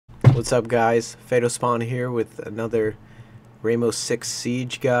What's up, guys? Fatospawn here with another Rainbow Six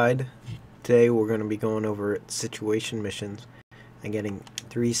Siege guide. Today we're going to be going over situation missions and getting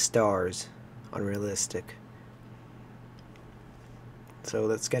 3 stars on realistic. So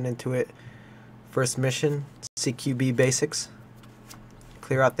let's get into it. First mission, CQB basics.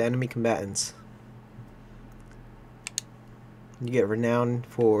 Clear out the enemy combatants. You get renowned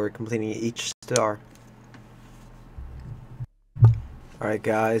for completing each star. Alright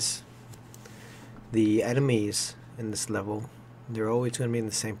guys, the enemies in this level, they're always going to be in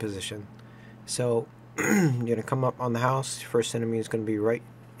the same position. So, you're going to come up on the house, your first enemy is going to be right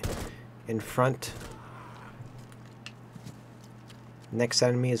in front. Next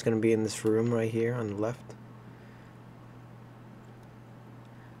enemy is going to be in this room right here on the left.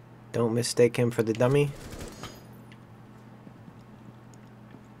 Don't mistake him for the dummy.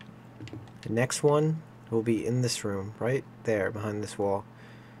 The next one will be in this room, right there behind this wall.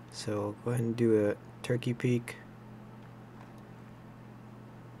 So go ahead and do a turkey peek.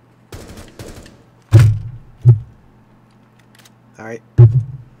 Alright.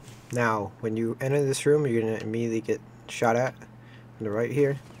 Now, when you enter this room, you're going to immediately get shot at on the right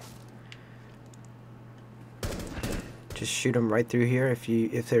here. Just shoot him right through here.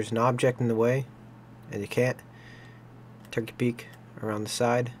 If there's an object in the way and you can't, turkey peek around the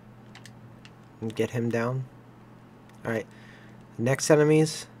side and get him down. Alright, next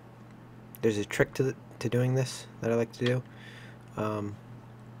enemies, there's a trick to doing this that I like to do.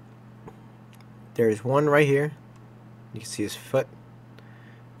 There's one right here, you can see his foot,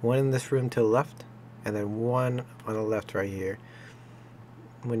 one in this room to the left, and then one on the left right here.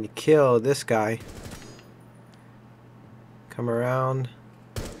 When you kill this guy, come around,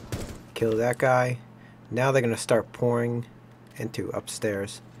 kill that guy. Now they're going to start pouring into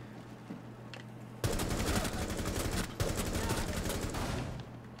upstairs.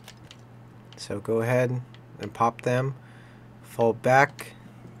 So go ahead and pop them, fall back,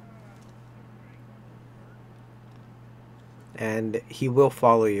 and he will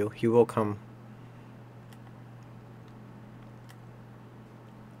follow you. He will come.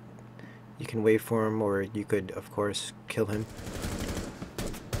 You can wait for him, or you could, of course, kill him.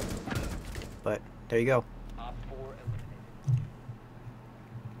 But there you go.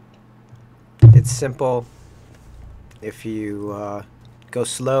 It's simple. If you go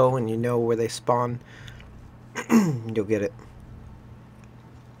slow and you know where they spawn, you'll get it.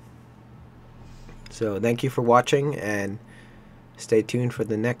 So thank you for watching, and stay tuned for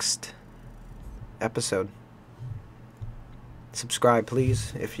the next episode. Subscribe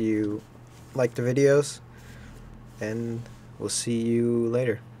please if you like the videos, and we'll see you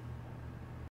later.